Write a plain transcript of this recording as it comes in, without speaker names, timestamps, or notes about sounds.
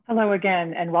Hello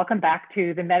again, and welcome back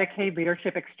to the Medicaid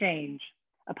Leadership Exchange,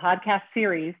 a podcast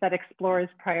series that explores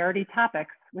priority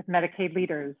topics with Medicaid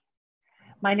leaders.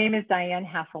 My name is Diane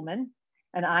Hasselman,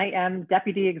 and I am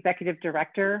Deputy Executive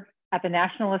Director at the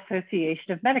National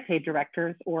Association of Medicaid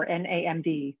Directors, or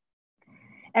NAMD.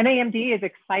 NAMD is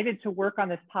excited to work on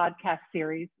this podcast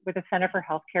series with the Center for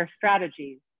Healthcare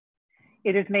Strategies.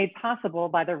 It is made possible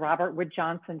by the Robert Wood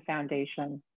Johnson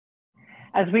Foundation.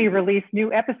 As we release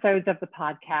new episodes of the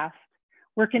podcast,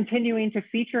 we're continuing to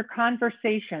feature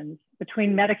conversations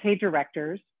between Medicaid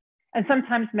directors and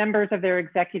sometimes members of their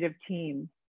executive teams.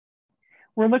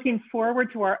 We're looking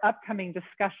forward to our upcoming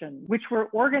discussion, which we're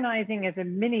organizing as a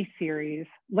mini-series,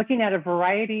 looking at a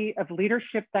variety of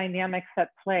leadership dynamics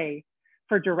at play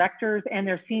for directors and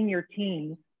their senior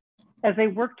teams as they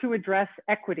work to address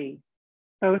equity,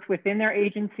 both within their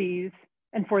agencies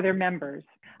and for their members.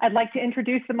 I'd like to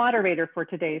introduce the moderator for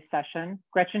today's session,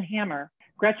 Gretchen Hammer.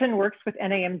 Gretchen works with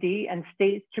NAMD and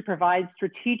states to provide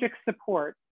strategic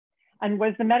support and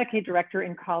was the Medicaid director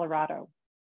in Colorado.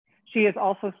 She has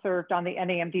also served on the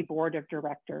NAMD board of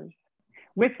directors.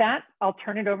 With that, I'll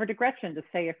turn it over to Gretchen to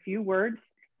say a few words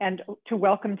and to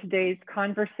welcome today's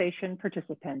conversation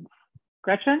participants.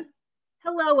 Gretchen?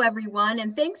 Hello, everyone,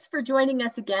 and thanks for joining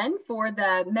us again for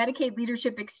the Medicaid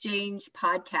Leadership Exchange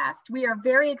podcast. We are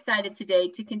very excited today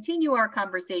to continue our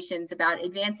conversations about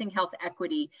advancing health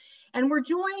equity. And we're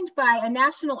joined by a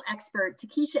national expert,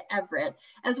 Tekisha Everette,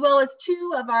 as well as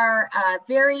two of our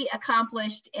very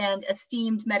accomplished and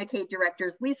esteemed Medicaid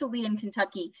directors, Lisa Lee in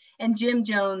Kentucky and Jim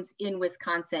Jones in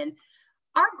Wisconsin.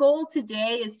 Our goal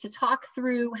today is to talk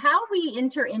through how we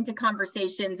enter into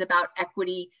conversations about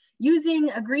equity using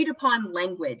agreed upon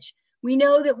language. We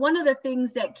know that one of the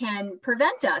things that can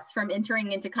prevent us from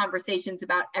entering into conversations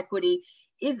about equity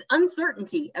is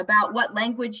uncertainty about what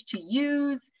language to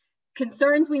use,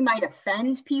 concerns we might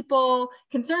offend people,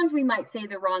 concerns we might say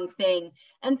the wrong thing.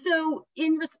 And so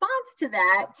in response to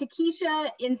that, Tekisha,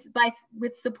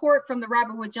 with support from the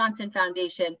Robert Wood Johnson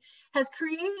Foundation, has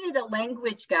created a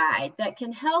language guide that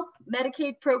can help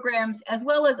Medicaid programs as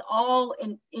well as all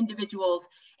individuals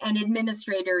and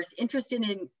administrators interested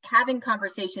in having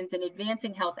conversations and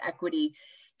advancing health equity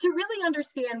to really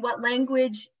understand what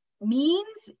language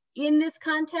means in this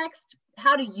context,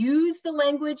 how to use the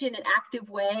language in an active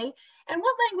way, and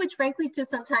what language, frankly, to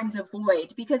sometimes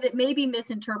avoid because it may be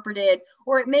misinterpreted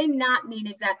or it may not mean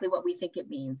exactly what we think it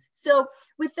means. So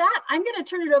with that, I'm going to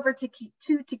turn it over to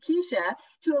Tekisha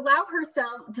to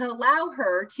allow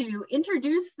her to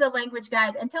introduce the language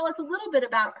guide and tell us a little bit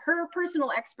about her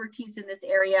personal expertise in this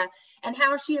area and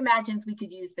how she imagines we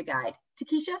could use the guide.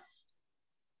 Tekisha?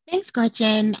 Thanks,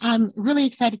 Gretchen. I'm really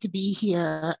excited to be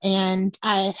here. And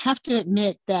I have to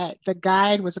admit that the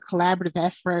guide was a collaborative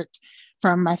effort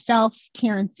from myself,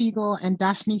 Karen Siegel, and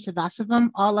Dashni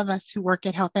Sadasivam, all of us who work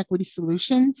at Health Equity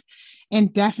Solutions,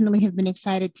 and definitely have been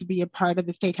excited to be a part of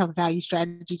the State Health Value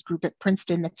Strategies group at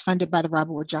Princeton that's funded by the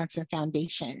Robert Wood Johnson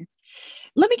Foundation.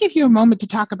 Let me give you a moment to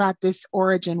talk about this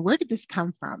origin. Where did this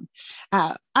come from?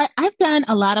 I've done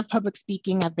a lot of public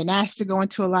speaking. I've been asked to go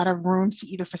into a lot of rooms to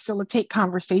either facilitate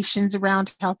conversations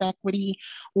around health equity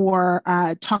or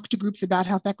talk to groups about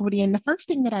health equity. And the first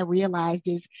thing that I realized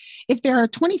is if there are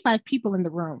 25 people in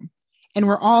the room and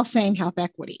we're all saying health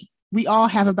equity, we all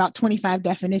have about 25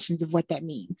 definitions of what that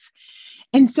means.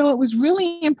 And so it was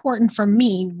really important for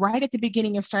me right at the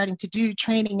beginning of starting to do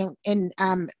training and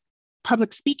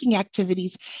public speaking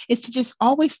activities is to just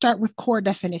always start with core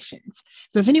definitions.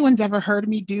 So if anyone's ever heard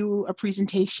me do a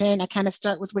presentation, I kind of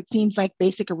start with what seems like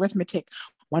basic arithmetic.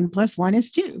 1 + 1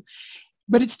 is 2.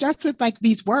 But it starts with like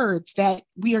these words that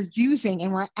we are using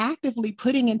and we're actively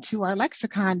putting into our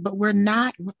lexicon, but we're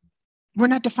not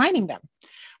defining them.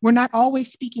 We're not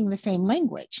always speaking the same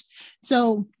language.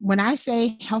 So when I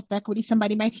say health equity,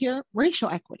 somebody might hear racial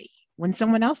equity. When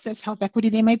someone else says health equity,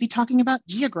 they might be talking about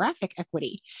geographic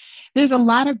equity. There's a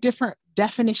lot of different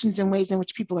definitions and ways in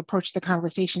which people approach the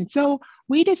conversation. So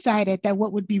we decided that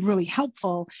what would be really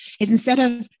helpful is instead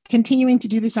of continuing to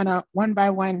do this on a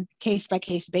one-by-one,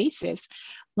 case-by-case basis,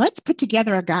 let's put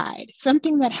together a guide,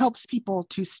 something that helps people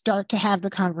to start to have the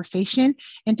conversation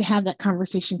and to have that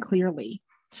conversation clearly.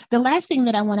 The last thing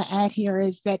that I want to add here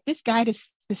is that this guide is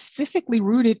specifically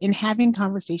rooted in having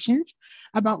conversations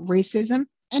about racism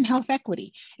and health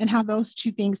equity and how those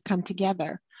two things come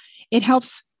together. It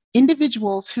helps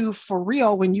individuals who, for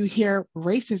real, when you hear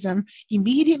racism,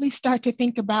 immediately start to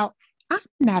think about, I'm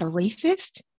not a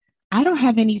racist. I don't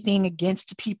have anything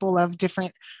against people of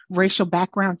different racial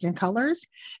backgrounds and colors,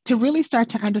 to really start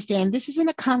to understand this isn't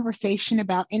a conversation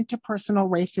about interpersonal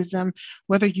racism,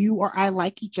 whether you or I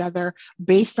like each other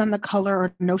based on the color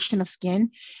or notion of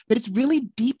skin, but it's really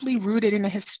deeply rooted in a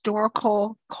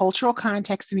historical, cultural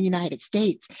context in the United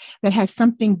States that has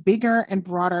something bigger and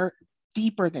broader,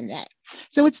 deeper than that.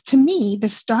 So it's, to me, the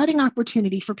starting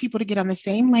opportunity for people to get on the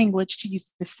same language, to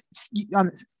use this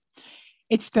on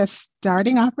it's the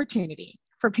starting opportunity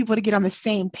for people to get on the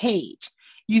same page,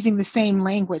 using the same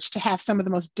language to have some of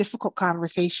the most difficult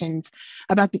conversations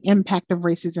about the impact of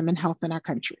racism and health in our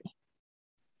country.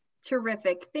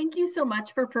 Terrific. Thank you so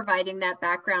much for providing that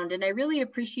background. And I really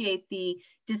appreciate the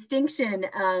distinction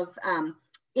of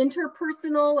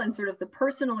interpersonal and sort of the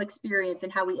personal experience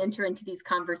and how we enter into these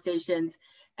conversations.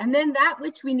 And then that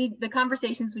which we need, the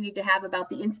conversations we need to have about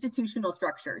the institutional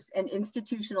structures and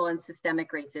institutional and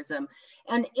systemic racism.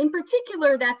 And in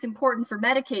particular, that's important for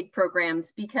Medicaid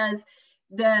programs, because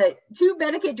the two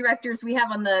Medicaid directors we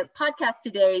have on the podcast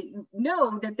today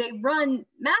know that they run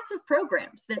massive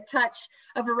programs that touch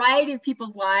a variety of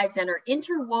people's lives and are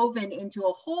interwoven into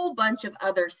a whole bunch of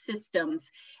other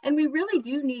systems. And we really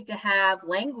do need to have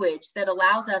language that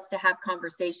allows us to have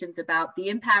conversations about the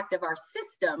impact of our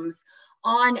systems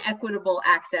on equitable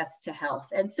access to health.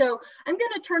 And so I'm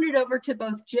going to turn it over to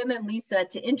both Jim and Lisa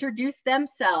to introduce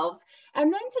themselves,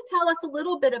 and then to tell us a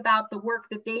little bit about the work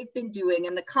that they've been doing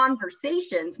and the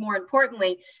conversations, more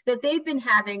importantly, that they've been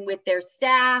having with their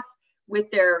staff,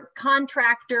 with their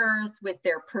contractors, with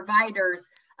their providers,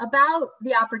 about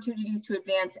the opportunities to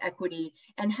advance equity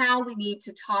and how we need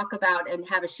to talk about and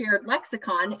have a shared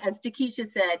lexicon, as Tekisha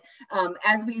said,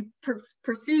 as we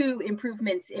pursue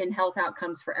improvements in health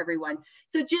outcomes for everyone.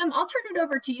 So Jim, I'll turn it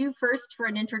over to you first for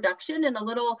an introduction and a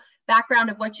little background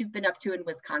of what you've been up to in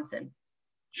Wisconsin.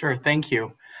 Sure, thank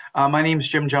you. My name is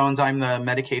Jim Jones. I'm the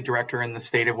Medicaid director in the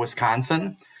state of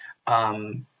Wisconsin.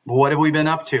 What have we been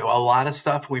up to? A lot of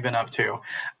stuff we've been up to.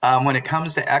 When it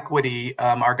comes to equity,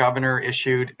 our governor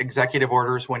issued executive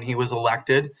orders when he was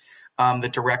elected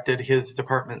that directed his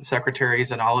department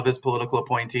secretaries and all of his political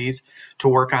appointees to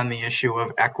work on the issue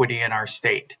of equity in our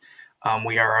state.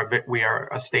 We are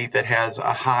a state that has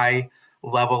a high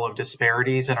level of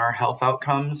disparities in our health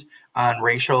outcomes on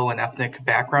racial and ethnic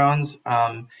backgrounds,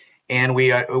 and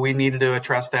we needed to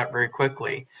address that very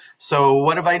quickly. So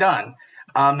what have I done?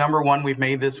 Number one, we've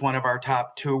made this one of our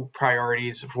top two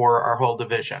priorities for our whole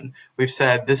division. We've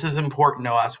said this is important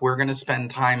to us. We're going to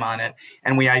spend time on it.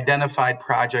 And we identified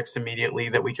projects immediately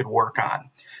that we could work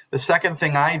on. The second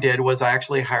thing I did was I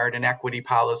actually hired an equity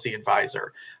policy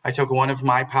advisor. I took one of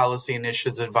my policy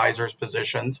initiatives advisor's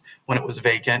positions when it was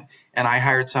vacant, and I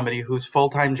hired somebody whose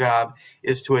full-time job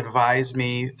is to advise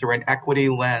me through an equity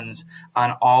lens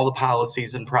on all the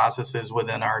policies and processes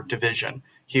within our division.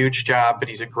 Huge job, but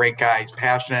he's a great guy. He's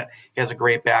passionate. He has a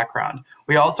great background.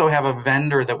 We also have a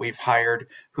vendor that we've hired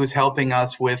who's helping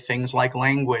us with things like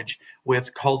language,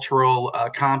 with cultural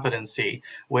competency,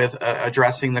 with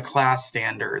addressing the class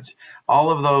standards, all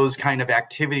of those kind of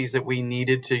activities that we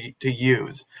needed to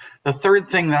use. The third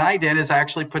thing that I did is I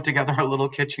actually put together a little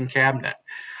kitchen cabinet.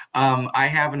 I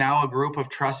have now a group of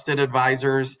trusted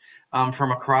advisors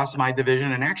from across my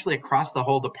division and actually across the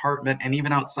whole department and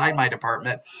even outside my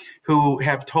department who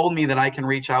have told me that I can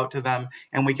reach out to them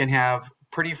and we can have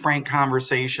pretty frank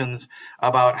conversations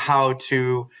about how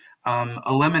to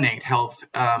eliminate health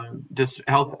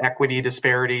equity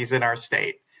disparities in our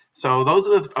state. So those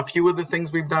are a few of the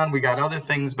things we've done. We got other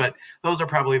things, but those are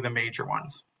probably the major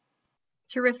ones.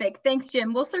 Terrific. Thanks,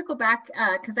 Jim. We'll circle back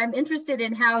because I'm interested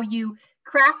in how you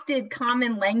crafted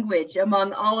common language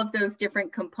among all of those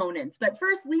different components. But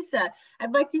first, Lisa,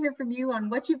 I'd like to hear from you on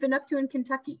what you've been up to in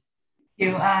Kentucky.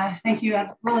 Thank you.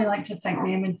 I'd really like to thank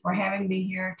Naaman for having me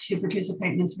here to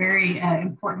participate in this very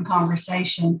important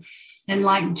conversation. And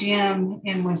like Jim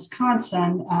in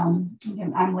Wisconsin,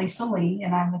 I'm Lisa Lee,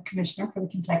 and I'm the commissioner for the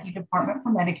Kentucky Department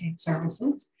for Medicaid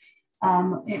Services.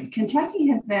 Kentucky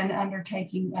has been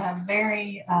undertaking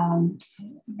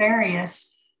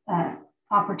various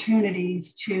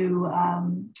opportunities to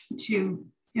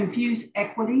infuse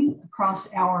equity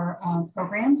across our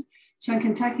programs. So in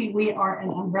Kentucky, we are an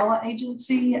umbrella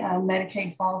agency.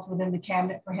 Medicaid falls within the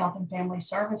Cabinet for Health and Family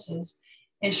Services.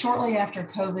 And shortly after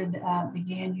COVID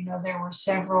began, there were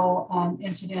several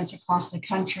incidents across the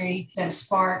country that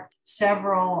sparked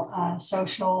several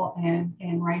social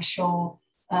and racial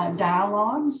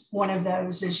dialogues. One of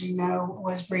those, as you know,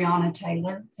 was Breonna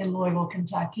Taylor in Louisville,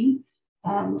 Kentucky.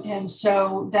 And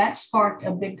so that sparked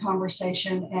a big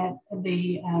conversation at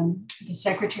the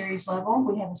secretary's level.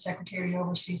 We have a secretary who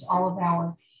oversees all of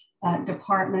our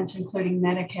departments, including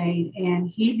Medicaid. And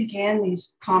he began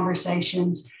these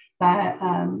conversations by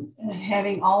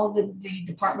having all the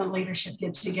department leadership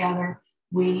get together.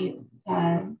 We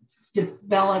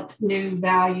developed new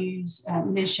values,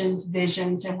 missions,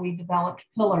 visions, and we developed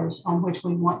pillars on which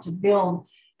we want to build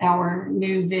our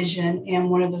new vision. And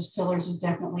one of those pillars is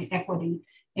definitely equity.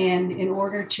 And in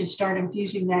order to start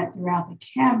infusing that throughout the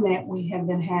cabinet, we have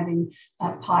been having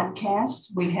podcasts.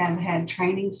 We have had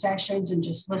training sessions and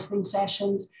just listening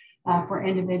sessions for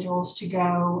individuals to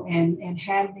go and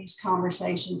have these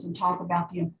conversations and talk about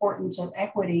the importance of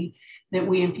equity that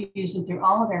we infuse them through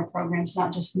all of our programs,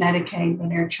 not just Medicaid,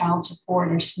 but our child support,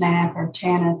 our SNAP, our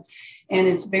TANF. And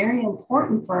it's very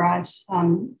important for us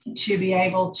to be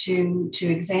able to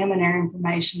examine our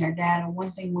information, our data.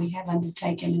 One thing we have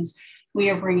undertaken is we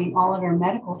are bringing all of our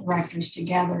medical directors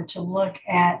together to look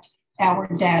at our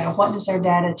data. What does our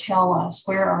data tell us?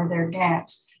 Where are there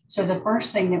gaps? So the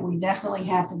first thing that we definitely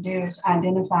have to do is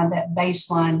identify that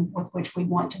baseline with which we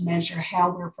want to measure how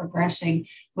we're progressing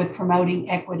with promoting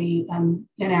equity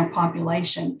in our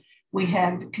population. We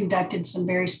have conducted some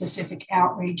very specific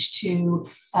outreach to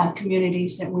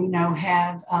communities that we know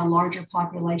have a larger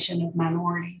population of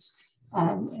minorities.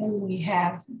 And we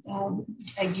have,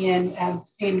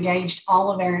 engaged all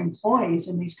of our employees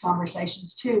in these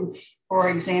conversations too. For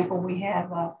example, we have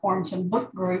formed some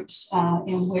book groups or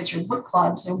book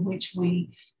clubs in which we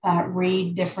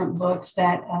read different books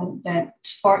that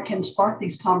can spark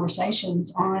these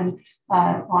conversations on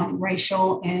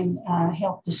racial and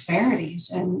health disparities,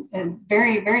 and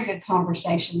very, very good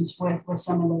conversations with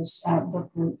some of those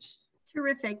book groups.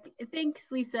 Terrific. Thanks,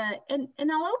 Lisa. And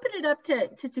I'll open it up to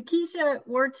Tekisha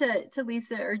or to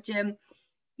Lisa or Jim.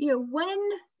 You know, when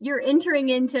you're entering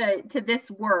into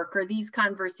this work or these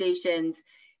conversations,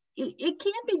 it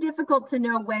can be difficult to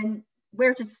know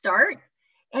where to start.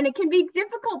 And it can be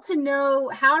difficult to know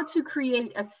how to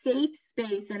create a safe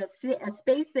space and a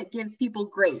space that gives people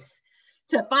grace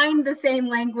to find the same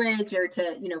language or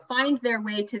to, find their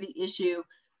way to the issue.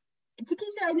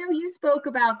 Tekisha, I know you spoke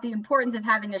about the importance of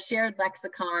having a shared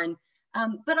lexicon,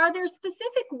 but are there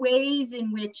specific ways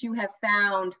in which you have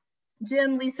found,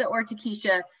 Jim, Lisa, or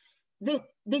Tekisha, that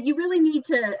you really need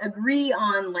to agree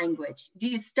on language? Do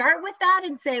you start with that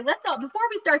and say, before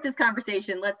we start this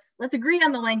conversation, let's agree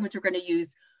on the language we're going to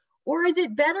use? Or is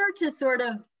it better to sort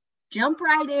of jump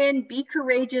right in, be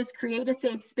courageous, create a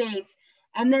safe space,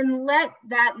 and then let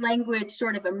that language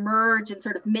sort of emerge and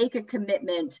sort of make a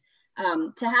commitment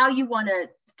to how you want to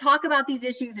talk about these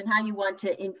issues and how you want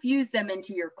to infuse them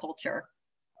into your culture?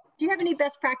 Do you have any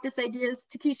best practice ideas?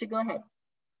 Tekisha, go ahead.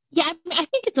 Yeah, I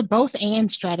think it's a both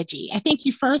and strategy. I think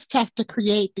you first have to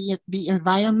create the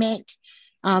environment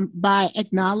by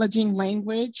acknowledging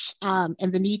language and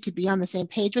the need to be on the same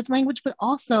page with language, but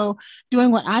also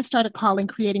doing what I started calling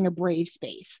creating a brave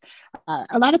space.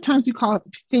 A lot of times we call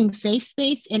things safe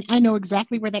space, and I know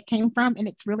exactly where that came from, and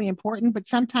it's really important, but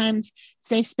sometimes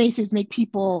safe spaces make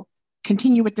people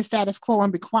continue with the status quo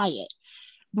and be quiet.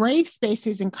 Brave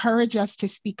spaces encourage us to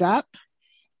speak up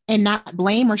and not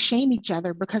blame or shame each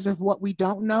other because of what we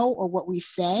don't know or what we've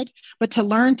said, but to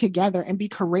learn together and be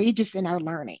courageous in our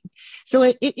learning. So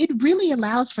it really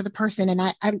allows for the person, and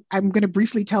I'm going to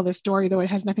briefly tell this story, though it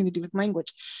has nothing to do with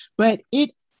language, but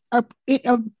it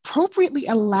appropriately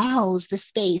allows the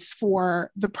space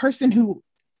for the person who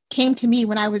came to me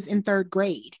when I was in third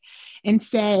grade and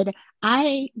said,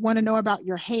 I want to know about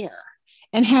your hair,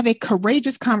 and have a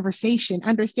courageous conversation,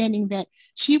 understanding that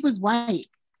she was white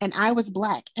and I was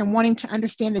Black, and wanting to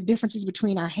understand the differences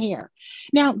between our hair.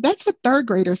 Now, that's what third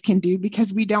graders can do,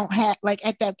 because we don't have,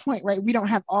 at that point, right, we don't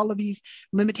have all of these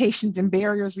limitations and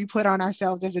barriers we put on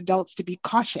ourselves as adults to be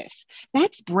cautious.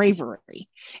 That's bravery.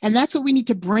 And that's what we need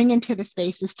to bring into the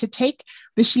space, is to take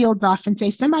the shields off and say,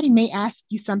 somebody may ask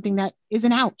you something that is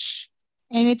an ouch.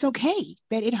 And it's okay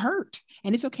that it hurt.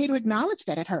 And it's okay to acknowledge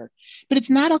that it hurt. But it's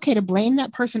not okay to blame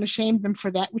that person or shame them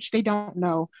for that which they don't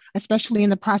know, especially in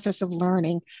the process of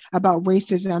learning about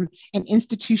racism and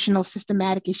institutional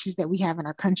systematic issues that we have in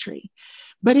our country.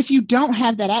 But if you don't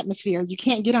have that atmosphere, you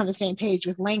can't get on the same page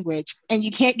with language. And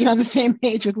you can't get on the same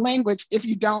page with language if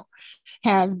you don't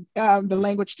have the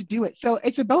language to do it. So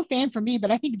it's a both and for me.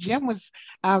 But I think Jim was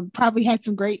probably had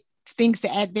some great things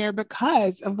to add there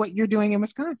because of what you're doing in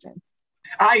Wisconsin.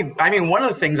 I mean, one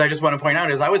of the things I just want to point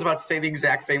out is I was about to say the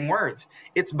exact same words.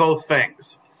 It's both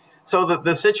things. So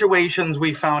the situations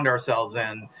we found ourselves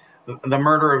in, the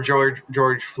murder of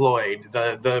George Floyd,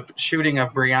 the shooting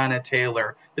of Breonna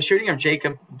Taylor, the shooting of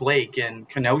Jacob Blake in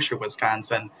Kenosha,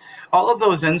 Wisconsin, all of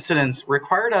those incidents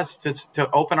required us to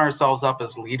open ourselves up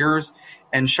as leaders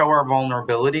and show our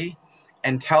vulnerability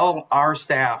and tell our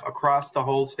staff across the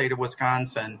whole state of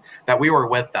Wisconsin that we were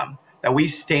with them, that we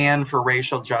stand for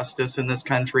racial justice in this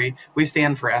country. We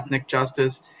stand for ethnic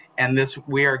justice, and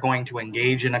we are going to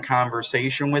engage in a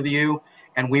conversation with you,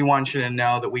 and we want you to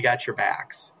know that we got your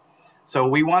backs. So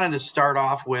we wanted to start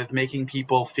off with making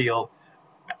people feel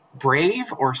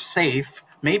brave or safe,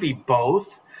 maybe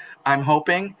both, I'm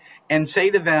hoping, and say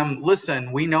to them,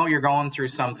 listen, we know you're going through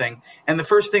something. And the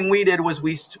first thing we did was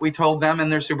we told them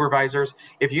and their supervisors,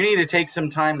 if you need to take some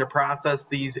time to process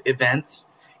these events,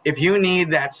 if you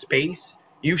need that space,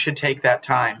 you should take that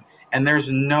time. And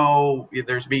nothing's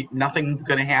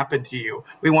going to happen to you.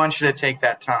 We want you to take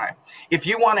that time. If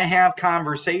you want to have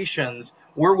conversations,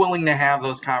 we're willing to have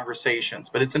those conversations,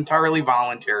 but it's entirely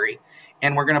voluntary.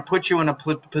 And we're going to put you in a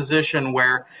position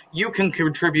where you can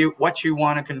contribute what you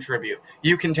want to contribute.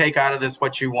 You can take out of this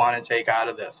what you want to take out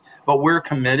of this. But we're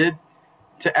committed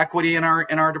to equity in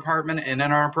our department and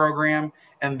in our program,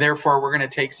 and therefore we're going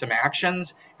to take some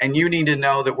actions. And you need to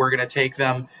know that we're going to take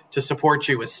them to support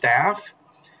you as staff,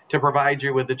 to provide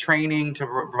you with the training, to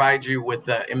provide you with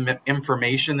the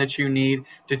information that you need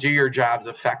to do your jobs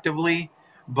effectively.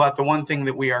 But the one thing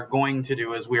that we are going to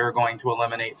do is we are going to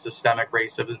eliminate systemic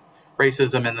racism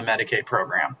in the Medicaid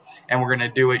program. And we're going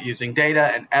to do it using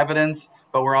data and evidence,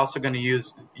 but we're also going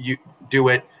to do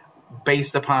it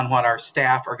based upon what our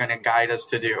staff are going to guide us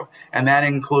to do. And that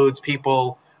includes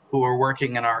people who are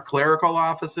working in our clerical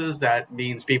offices. That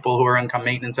means people who are income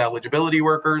maintenance eligibility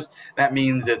workers. That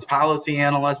means it's policy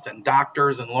analysts and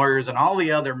doctors and lawyers and all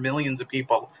the other millions of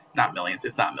people, not millions,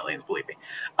 it's not millions, believe me,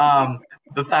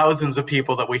 the thousands of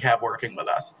people that we have working with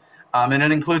us. And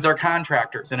it includes our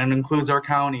contractors, and it includes our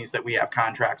counties that we have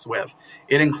contracts with.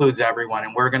 It includes everyone,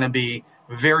 and we're going to be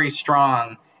very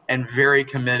strong and very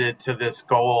committed to this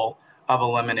goal of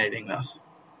eliminating this.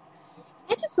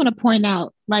 I just want to point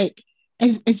out, like,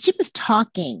 as Jim is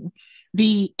talking,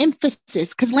 the emphasis,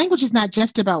 because language is not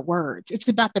just about words, it's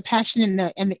about the passion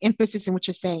and the emphasis in what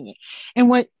you're saying it. And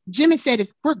what Jim has said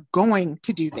is we're going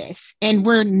to do this, and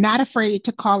we're not afraid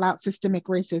to call out systemic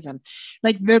racism.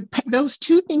 Like those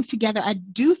two things together, I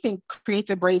do think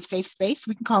creates a brave, safe space,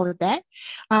 we can call it that,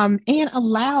 and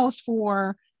allows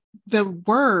for the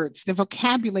words, the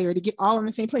vocabulary to get all in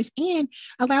the same place, and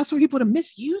allows for people to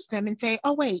misuse them and say,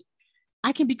 oh, wait,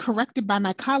 I can be corrected by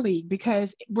my colleague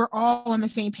because we're all on the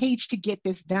same page to get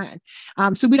this done.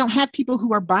 So we don't have people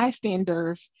who are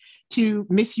bystanders to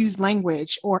misuse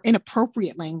language or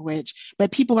inappropriate language,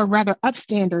 but people are rather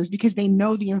upstanders because they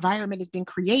know the environment has been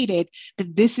created,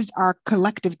 that this is our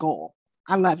collective goal.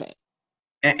 I love it.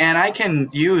 And I can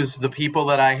use the people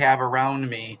that I have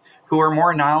around me who are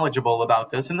more knowledgeable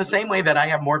about this in the same way that I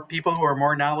have more people who are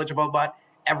more knowledgeable about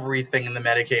everything in the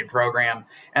Medicaid program.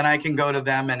 And I can go to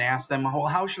them and ask them, well,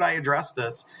 how should I address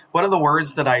this? What are the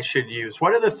words that I should use?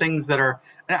 What are the things that are,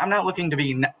 I'm not looking to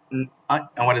be,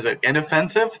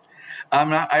 inoffensive.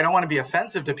 I don't want to be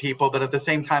offensive to people, but at the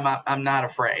same time, I'm not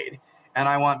afraid. And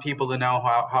I want people to know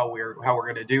how we're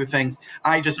going to do things.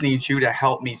 I just need you to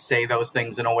help me say those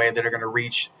things in a way that are going to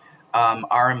reach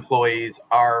our employees,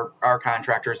 our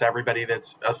contractors, everybody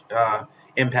that's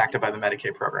impacted by the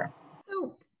Medicaid program.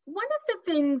 So one of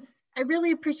the things, I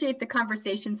really appreciate the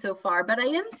conversation so far, but I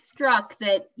am struck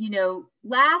that,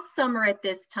 last summer at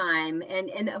this time,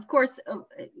 and of course,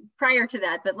 prior to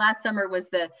that, but last summer was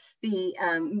the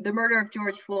murder of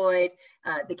George Floyd,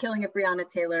 the killing of Breonna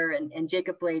Taylor and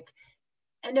Jacob Blake,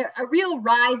 and a real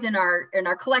rise in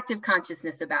our collective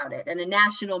consciousness about it, and a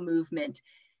national movement.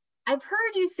 I've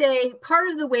heard you say part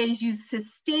of the ways you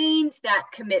sustained that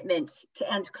commitment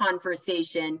to end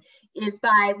conversation is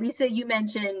by, Lisa, you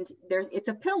mentioned it's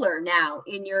a pillar now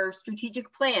in your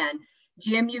strategic plan.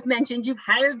 Jim, you've mentioned you've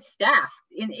hired staff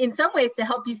in some ways to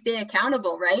help you stay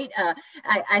accountable, right?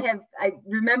 I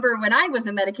remember when I was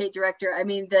a Medicaid director, I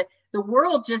mean, the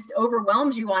world just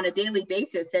overwhelms you on a daily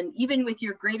basis. And even with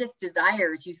your greatest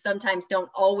desires, you sometimes don't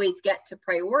always get to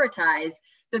prioritize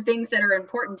the things that are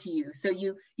important to you. So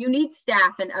you need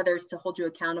staff and others to hold you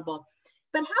accountable.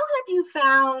 But how have you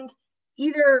found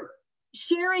either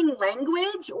sharing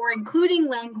language or including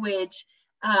language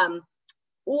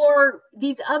or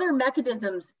these other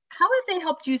mechanisms, how have they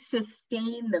helped you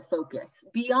sustain the focus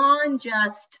beyond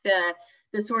just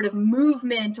the sort of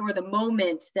movement or the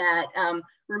moment that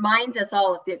reminds us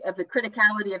all of the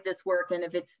criticality of this work and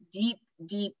of its deep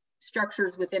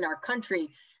structures within our country?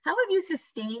 How have you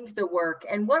sustained the work,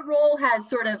 and what role has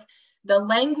sort of the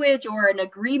language or an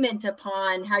agreement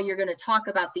upon how you're going to talk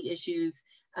about the issues,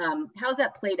 how's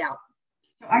that played out?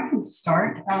 So I can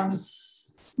start.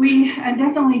 We I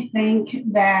definitely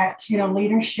think that,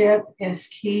 leadership is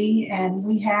key, and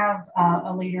we have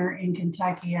a leader in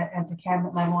Kentucky at the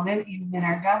cabinet level, and even in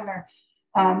our governor,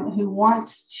 who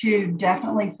wants to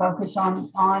definitely focus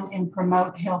on and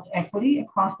promote health equity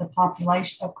across the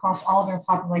population, across all of our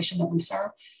population that we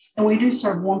serve. And we do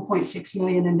serve 1.6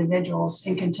 million individuals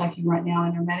in Kentucky right now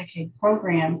in our Medicaid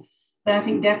program. But I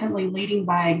think definitely leading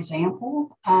by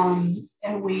example, and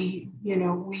we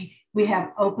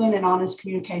have open and honest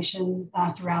communication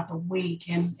throughout the week,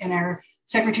 and our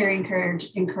secretary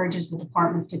encourages the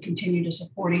departments to continue to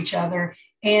support each other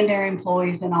and our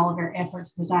employees in all of our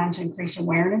efforts designed to increase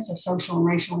awareness of social and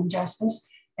racial injustice.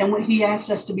 And what he asks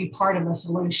us to be part of a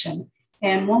solution.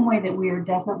 And one way that we are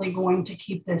definitely going to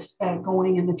keep this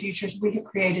going in the future is we have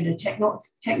created a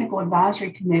technical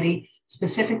advisory committee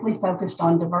specifically focused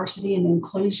on diversity and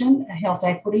inclusion, health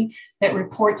equity, that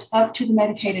reports up to the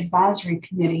Medicaid Advisory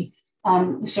Committee.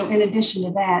 So in addition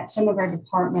to that, some of our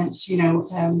departments,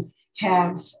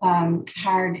 have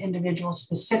hired individuals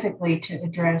specifically to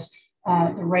address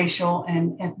the racial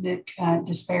and ethnic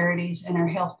disparities in our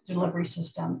health delivery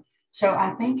system. So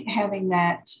I think having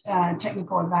that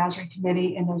technical advisory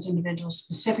committee and those individuals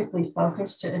specifically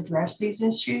focused to address these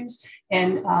issues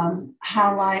and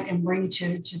highlight and bring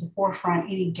to the forefront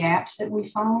any gaps that we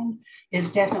find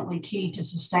is definitely key to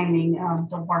sustaining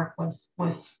the work with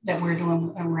that we're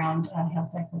doing around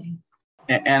health equity.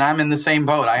 And I'm in the same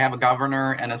boat. I have a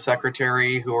governor and a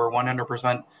secretary who are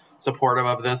 100% supportive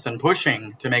of this and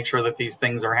pushing to make sure that these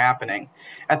things are happening.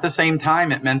 At the same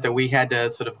time, it meant that we had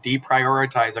to sort of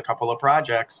deprioritize a couple of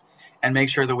projects and make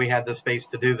sure that we had the space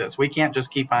to do this. We can't just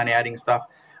keep on adding stuff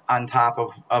on top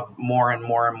of more and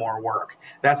more and more work.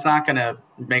 That's not going to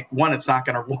make, one, it's not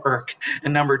going to work.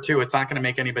 And number two, it's not going to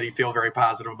make anybody feel very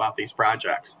positive about these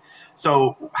projects.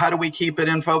 So how do we keep it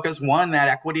in focus? One, that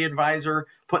equity advisor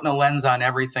putting a lens on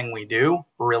everything we do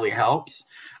really helps.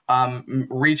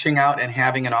 Reaching out and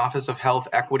having an Office of Health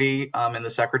Equity in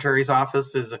the Secretary's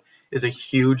office is a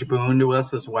huge boon to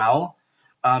us as well.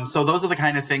 So those are the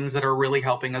kind of things that are really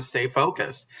helping us stay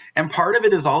focused. And part of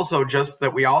it is also just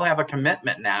that we all have a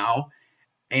commitment now,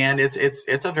 and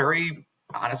it's a very,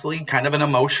 honestly, kind of an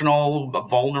emotional,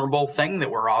 vulnerable thing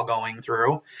that we're all going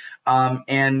through.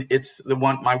 And it's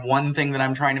my one thing that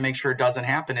I'm trying to make sure doesn't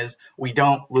happen is we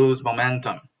don't lose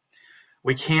momentum.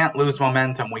 We can't lose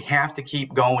momentum. We have to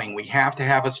keep going. We have to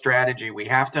have a strategy. We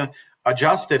have to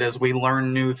adjust it as we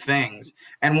learn new things.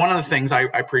 And one of the things I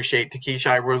appreciate,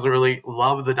 Tekisha, I really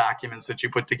love the documents that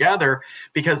you put together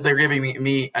because they're giving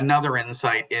me another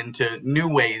insight into new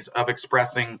ways of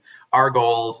expressing our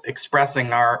goals,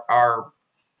 expressing our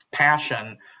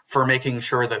passion for making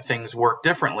sure that things work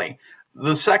differently.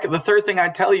 The third thing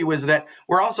I'd tell you is that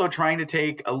we're also trying to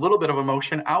take a little bit of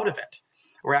emotion out of it.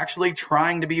 We're actually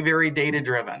trying to be very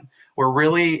data-driven. We're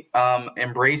really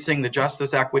embracing the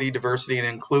justice, equity, diversity, and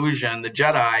inclusion, the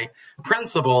JEDI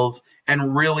principles,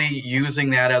 and really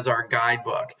using that as our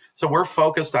guidebook. So we're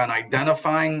focused on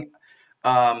identifying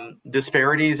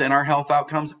disparities in our health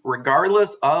outcomes,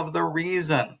 regardless of the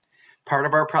reason. Part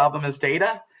of our problem is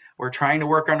data. We're trying to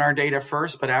work on our data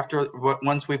first, but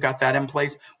once we've got that in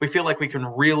place, we feel like we can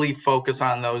really focus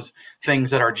on those things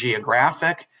that are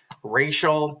geographic,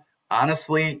 racial,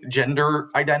 honestly, gender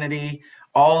identity,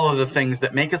 all of the things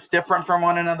that make us different from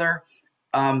one another,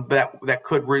 that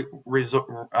could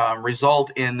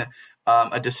result in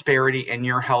a disparity in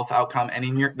your health outcome and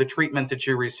in the treatment that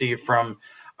you receive from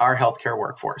our healthcare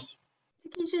workforce.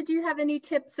 Tekisha, do you have any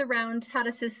tips around how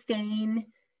to sustain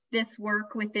this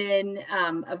work within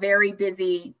a very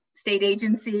busy state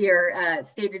agency or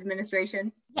state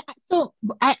administration? Yeah, so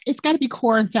it's got to be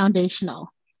core and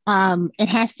foundational. It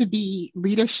has to be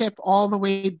leadership all the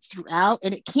way throughout,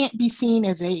 and it can't be seen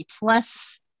as a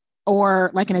plus or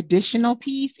like an additional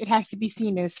piece. It has to be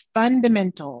seen as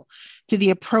fundamental to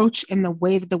the approach and the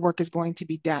way that the work is going to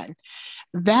be done.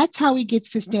 That's how we get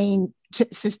sustain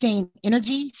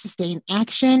energy, sustain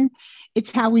action.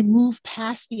 It's how we move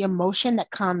past the emotion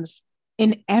that comes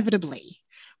inevitably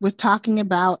with talking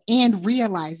about and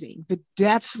realizing the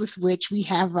depth with which we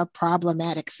have a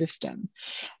problematic system.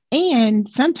 And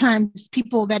sometimes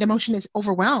that emotion is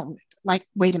overwhelmed. Like,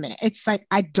 wait a minute, it's like,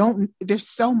 there's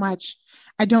so much,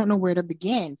 I don't know where to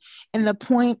begin. And the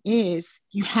point is,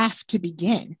 you have to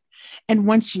begin. And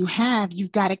once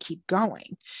you've got to keep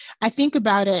going. I think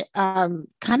about it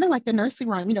kind of like the nursery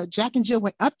rhyme, Jack and Jill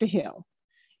went up the hill.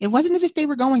 It wasn't as if they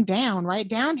were going down, right?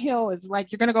 Downhill is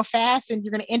like you're going to go fast and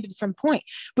you're going to end at some point,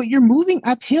 but you're moving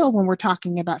uphill when we're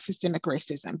talking about systemic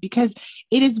racism because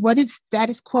it is what is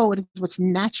status quo. It is what's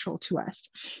natural to us.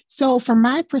 So from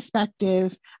my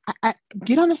perspective, I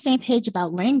get on the same page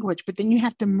about language, but then you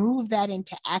have to move that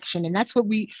into action. And that's what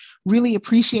we really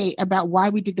appreciate about why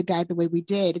we did the guide the way we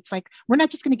did. It's like, we're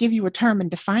not just going to give you a term and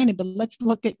define it, but let's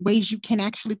look at ways you can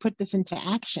actually put this into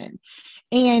action.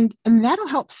 And that'll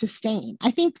help sustain.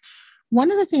 I think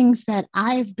one of the things that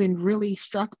I've been really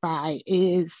struck by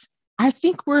is I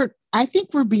think we're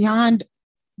beyond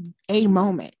a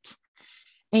moment.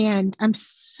 And I'm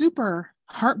super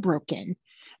heartbroken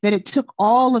that it took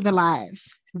all of the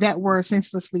lives that were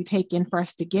senselessly taken for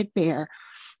us to get there.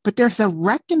 But there's a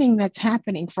reckoning that's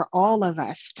happening for all of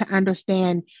us to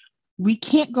understand we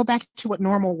can't go back to what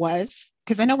normal was.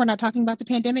 Because I know we're not talking about the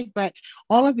pandemic, but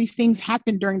all of these things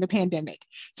happened during the pandemic.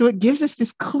 So it gives us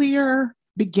this clear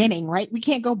beginning, right? We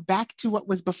can't go back to what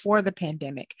was before the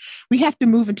pandemic. We have to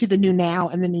move into the new now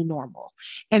and the new normal.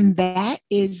 And that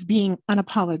is being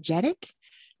unapologetic,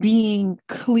 being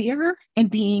clear, and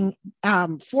being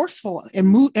forceful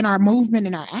in our movement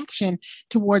and our action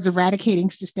towards eradicating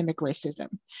systemic racism,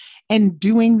 and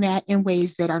doing that in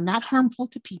ways that are not harmful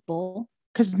to people,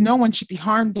 because no one should be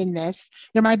harmed in this.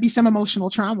 There might be some emotional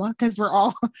trauma because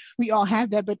we all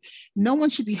have that, but no one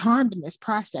should be harmed in this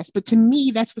process. But to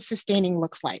me, that's what sustaining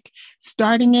looks like.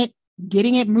 Starting it,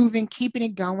 getting it moving, keeping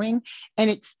it going, and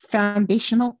it's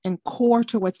foundational and core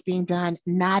to what's being done,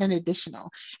 not an additional.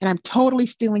 And I'm totally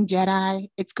stealing Jedi.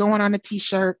 It's going on a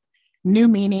t-shirt, new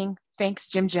meaning. Thanks,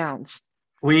 Jim Jones.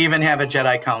 We even have a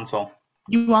Jedi Council.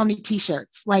 You all need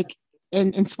t-shirts, like,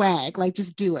 and swag, like,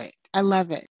 just do it. I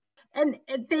love it. And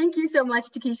thank you so much,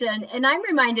 Tekisha. And I'm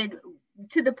reminded,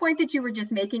 to the point that you were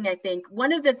just making, I think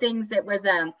one of the things that was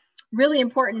really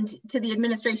important to the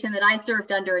administration that I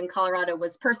served under in Colorado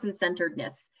was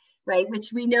person-centeredness, right?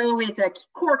 Which we know is a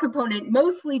core component,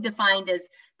 mostly defined as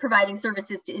providing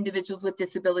services to individuals with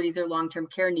disabilities or long-term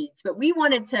care needs. But we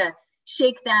wanted to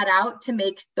shake that out to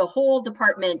make the whole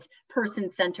department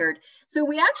person-centered. So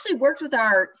we actually worked with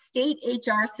our state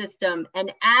HR system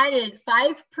and added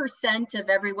 5% of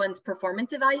everyone's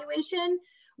performance evaluation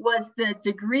was the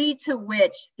degree to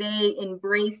which they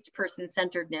embraced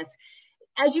person-centeredness.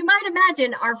 As you might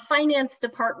imagine, our finance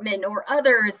department or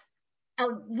others, a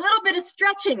little bit of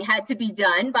stretching had to be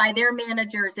done by their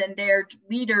managers and their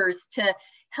leaders to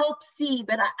help see.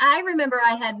 But I remember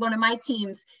I had one of my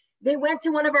teams, they went to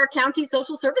one of our county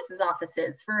social services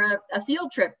offices for a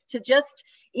field trip to just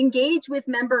engage with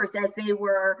members as they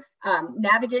were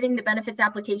navigating the benefits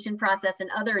application process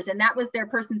and others. And that was their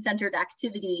person-centered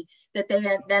activity that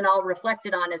they then all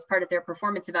reflected on as part of their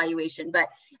performance evaluation. But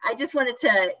I just wanted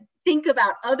to think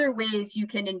about other ways you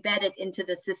can embed it into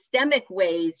the systemic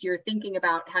ways you're thinking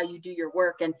about how you do your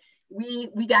work. And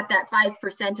we got that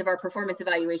 5% of our performance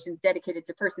evaluations dedicated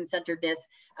to person-centeredness,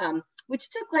 which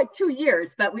took like 2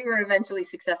 years, but we were eventually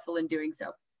successful in doing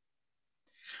so.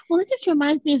 Well, it just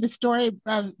reminds me of the story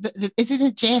of, is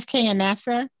it JFK and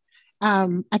NASA?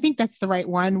 I think that's the right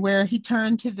one, where he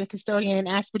turned to the custodian and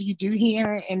asked, what do you do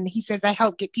here? And he says, I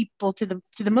help get people to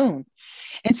the moon.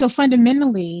 And so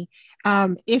fundamentally,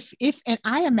 if and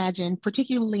I imagine,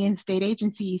 particularly in state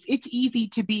agencies, it's easy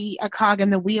to be a cog in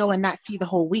the wheel and not see the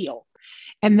whole wheel.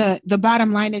 And the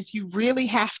bottom line is you really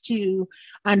have to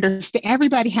understand,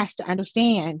 everybody has to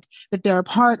understand that they're a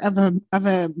part of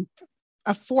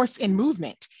a force in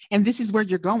movement. And this is where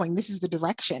you're going. This is the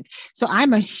direction. So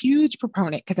I'm a huge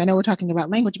proponent, because I know we're talking about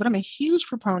language, but I'm a huge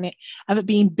proponent of it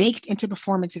being baked into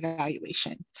performance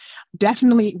evaluation.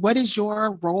 Definitely, what is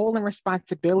your role and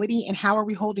responsibility, and how are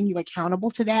we holding you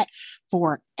accountable to that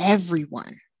for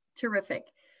everyone? Terrific.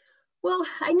 Well,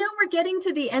 I know we're getting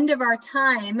to the end of our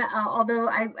time, although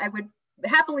I would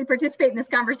happily participate in this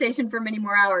conversation for many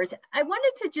more hours. I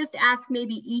wanted to just ask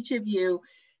maybe each of you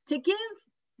to give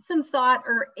some thought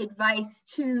or advice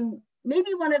to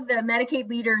maybe one of the Medicaid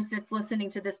leaders that's listening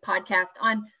to this podcast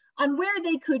on where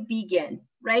they could begin,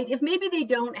 right? If maybe they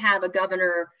don't have a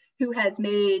governor who has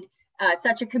made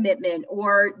such a commitment,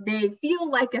 or they feel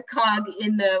like a cog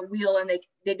in the wheel and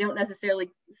they don't necessarily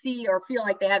see or feel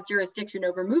like they have jurisdiction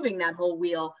over moving that whole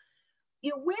wheel,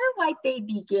 where might they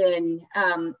begin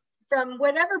from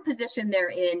whatever position they're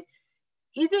in?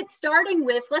 Is it starting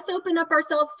with, let's open up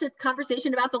ourselves to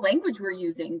conversation about the language we're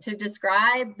using to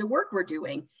describe the work we're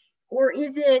doing? Or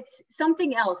is it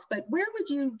something else? But where would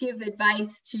you give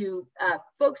advice to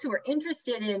folks who are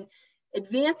interested in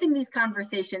advancing these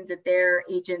conversations at their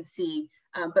agency,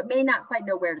 but may not quite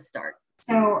know where to start?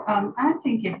 So I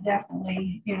think it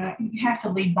definitely, you have to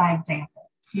lead by example.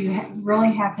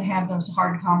 really have to have those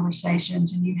hard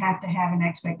conversations, and you have to have an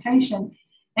expectation.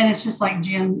 And it's just like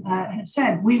Jim has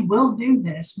said, we will do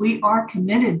this. We are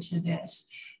committed to this.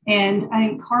 And I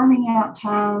think carving out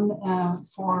time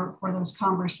for those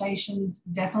conversations,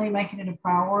 definitely making it a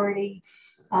priority.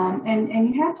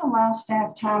 And you have to allow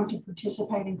staff time to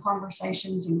participate in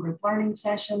conversations and group learning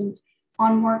sessions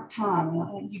on work time.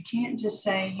 You can't just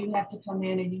say you have to come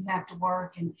in and you have to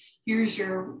work and here's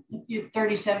your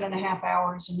 37 and a half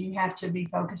hours and you have to be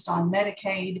focused on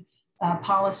Medicaid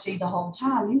policy the whole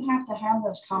time. You have to have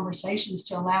those conversations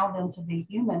to allow them to be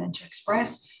human and to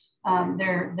express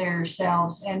their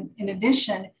selves. And in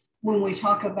addition, when we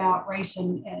talk about race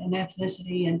and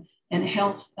ethnicity and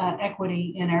health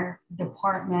equity in our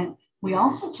department, we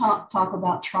also talk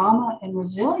about trauma and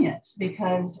resilience,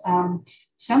 because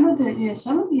some of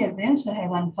the events that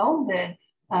have unfolded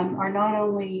are not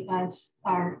only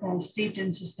are steeped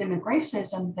in systemic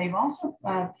racism, they've also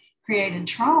created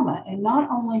trauma, and not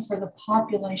only for the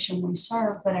population we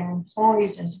serve, but our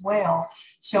employees as well.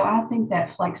 So I think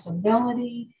that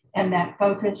flexibility and that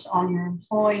focus on your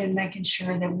employee and making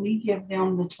sure that we give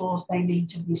them the tools they need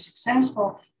to be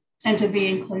successful and to be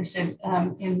inclusive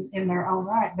in their own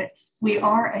right. But we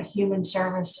are a human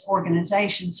service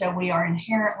organization, so we are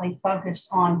inherently focused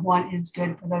on what is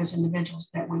good for those individuals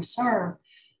that we serve.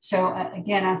 So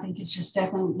again, I think it's just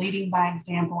definitely leading by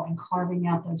example and carving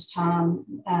out those time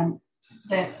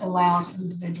that allows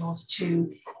individuals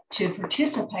to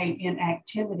participate in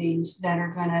activities that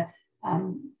are going to,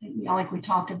 like we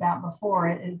talked about before,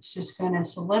 it's just going to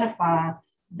solidify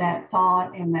that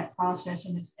thought and that process,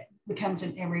 and it becomes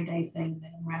an everyday thing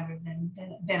then, rather than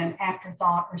an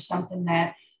afterthought or something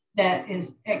that is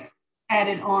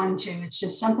added on to. It's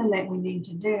just something that we need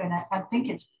to do. And I think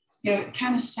it's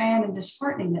kind of sad and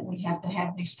disheartening that we have to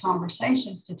have these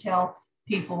conversations to tell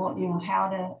people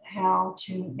how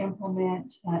to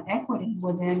implement equity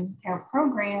within our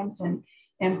programs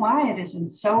and why it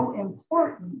isn't so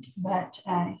important. But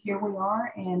here we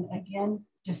are, and again,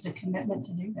 just a commitment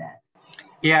to do that.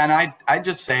 Yeah, and I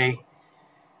just say,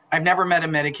 I've never met a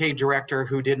Medicaid director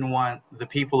who didn't want the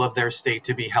people of their state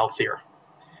to be healthier,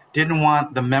 didn't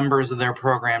want the members of their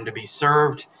program to be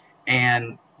served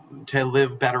and to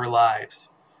live better lives.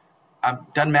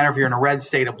 Doesn't matter if you're in a red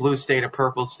state, a blue state, a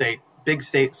purple state, big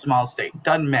state, small state,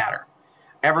 doesn't matter.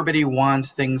 Everybody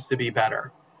wants things to be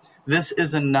better. This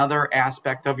is another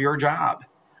aspect of your job.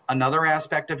 Another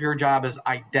aspect of your job is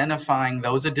identifying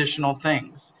those additional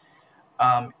things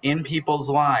in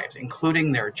people's lives,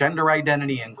 including their gender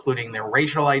identity, including their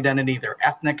racial identity, their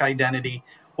ethnic identity,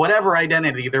 whatever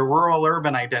identity, their rural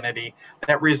urban identity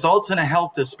that results in a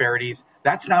health disparities.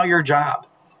 That's now your job.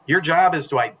 Your job is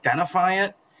to identify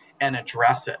it and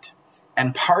address it.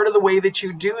 And part of the way that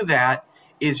you do that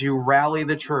is you rally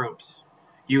the troops.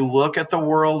 You look at the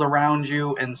world around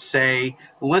you and say,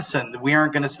 listen, we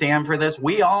aren't going to stand for this.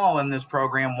 We all in this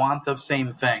program want the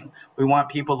same thing. We want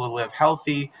people to live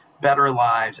healthy, better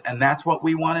lives, and that's what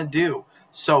we want to do.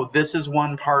 So this is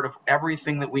one part of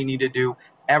everything that we need to do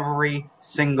every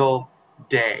single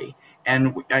day.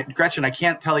 And Gretchen, I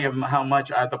can't tell you how much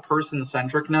the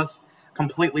person-centricness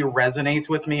completely resonates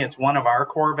with me. It's one of our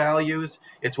core values.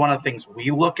 It's one of the things we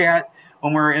look at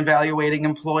when we're evaluating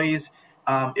employees.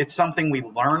 It's something we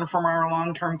learn from our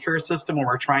long-term care system when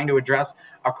we're trying to address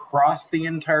across the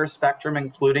entire spectrum,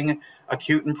 including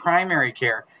acute and primary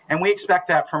care. And we expect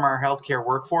that from our healthcare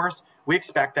workforce. We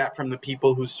expect that from the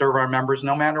people who serve our members,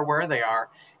 no matter where they are.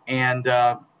 And,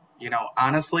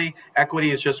 honestly,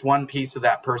 equity is just one piece of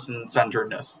that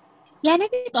person-centeredness. Yeah, and I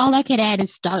think all I could add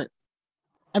is start.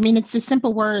 I mean, it's a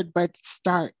simple word, but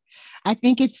start. I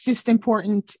think it's just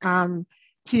important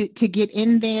to get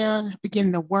in there,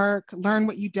 begin the work, learn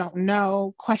what you don't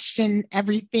know, question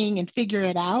everything and figure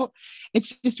it out.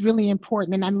 It's just really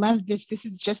important. And I love this. This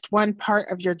is just one part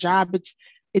of your job.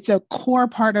 It's a core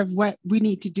part of what we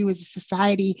need to do as a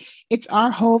society. It's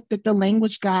our hope that the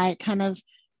language guide kind of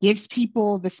gives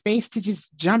people the space to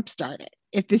just jumpstart it.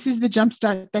 If this is the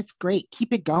jumpstart, that's great.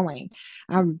 Keep it going.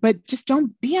 But just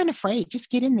don't be unafraid. Just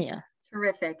get in there.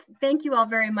 Terrific. Thank you all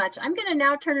very much. I'm going to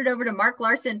now turn it over to Mark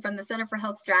Larson from the Center for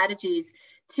Health Strategies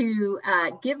to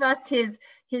give us his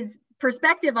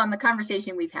perspective on the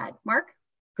conversation we've had. Mark?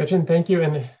 Gretchen, thank you.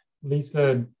 And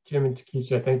Lisa, Jim, and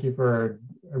Tekisha, thank you for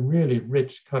a really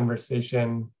rich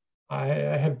conversation. I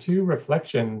have two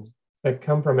reflections that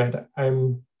come from it.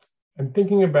 I'm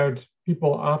thinking about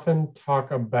people often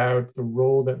talk about the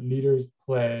role that leaders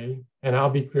play. And I'll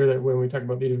be clear that when we talk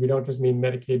about leaders, we don't just mean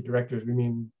Medicaid directors, we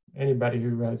mean anybody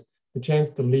who has the chance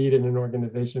to lead in an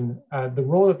organization, the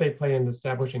role that they play in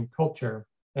establishing culture.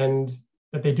 And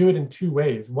that they do it in two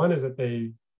ways. One is that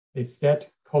they set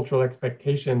cultural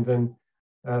expectations, and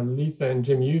Lisa and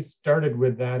Jim, you started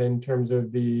with that in terms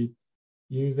of the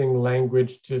using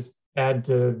language to add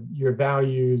to your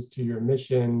values, to your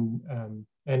mission,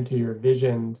 and to your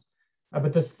visions.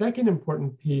 But the second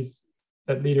important piece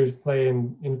that leaders play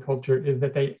in culture is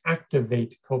that they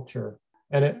activate culture.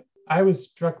 And I was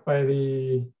struck by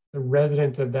the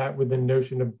resonance of that with the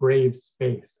notion of brave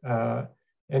space.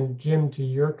 And Jim, to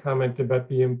your comment about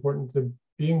the importance of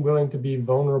being willing to be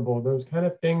vulnerable, those kind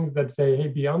of things that say, hey,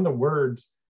 beyond the words,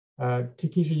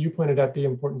 Tekisha, you pointed out the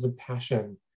importance of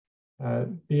passion.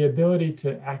 The ability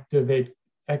to activate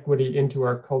equity into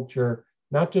our culture,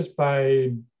 not just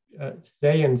by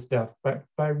saying stuff, but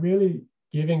by really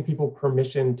giving people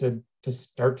permission to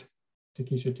start,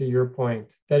 Tekisha, to your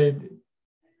point, that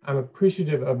I'm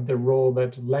appreciative of the role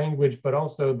that language, but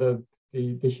also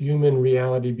the human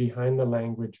reality behind the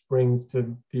language brings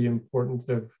to the importance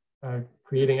of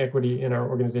creating equity in our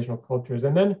organizational cultures.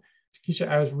 And then, Tekisha,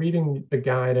 I was reading the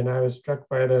guide and I was struck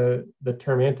by the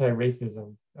term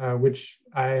anti-racism, which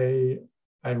I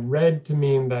read to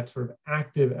mean that sort of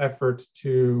active effort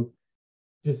to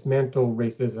dismantle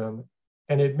racism.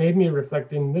 And it made me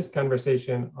reflect in this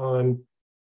conversation on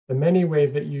the many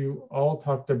ways that you all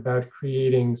talked about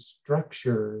creating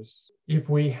structures. If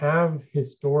we have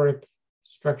historic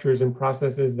structures and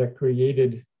processes that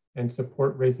created and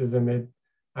support racism,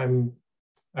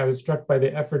 I was struck by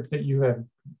the efforts that you have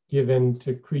given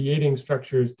to creating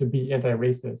structures to be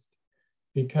anti-racist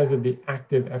because of the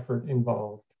active effort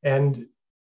involved. And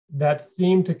that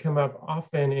seemed to come up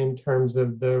often in terms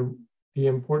of the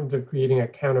importance of creating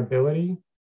accountability,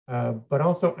 but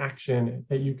also action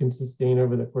that you can sustain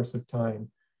over the course of time,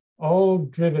 all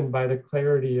driven by the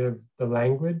clarity of the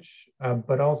language,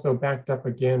 but also backed up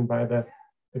again by the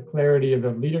clarity of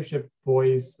the leadership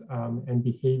voice and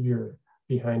behavior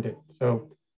behind it.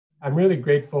 So I'm really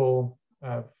grateful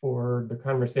for the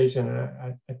conversation.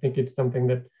 And I think it's something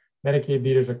that Medicaid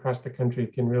leaders across the country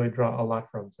can really draw a lot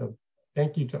from. So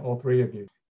thank you to all three of you.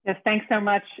 Yes, thanks so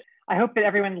much. I hope that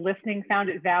everyone listening found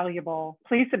it valuable.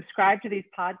 Please subscribe to these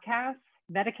podcasts,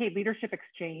 Medicaid Leadership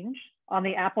Exchange, on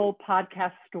the Apple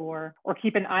Podcast Store, or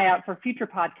keep an eye out for future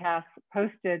podcasts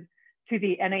posted to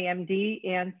the NAMD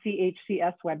and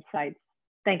CHCS websites.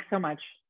 Thanks so much.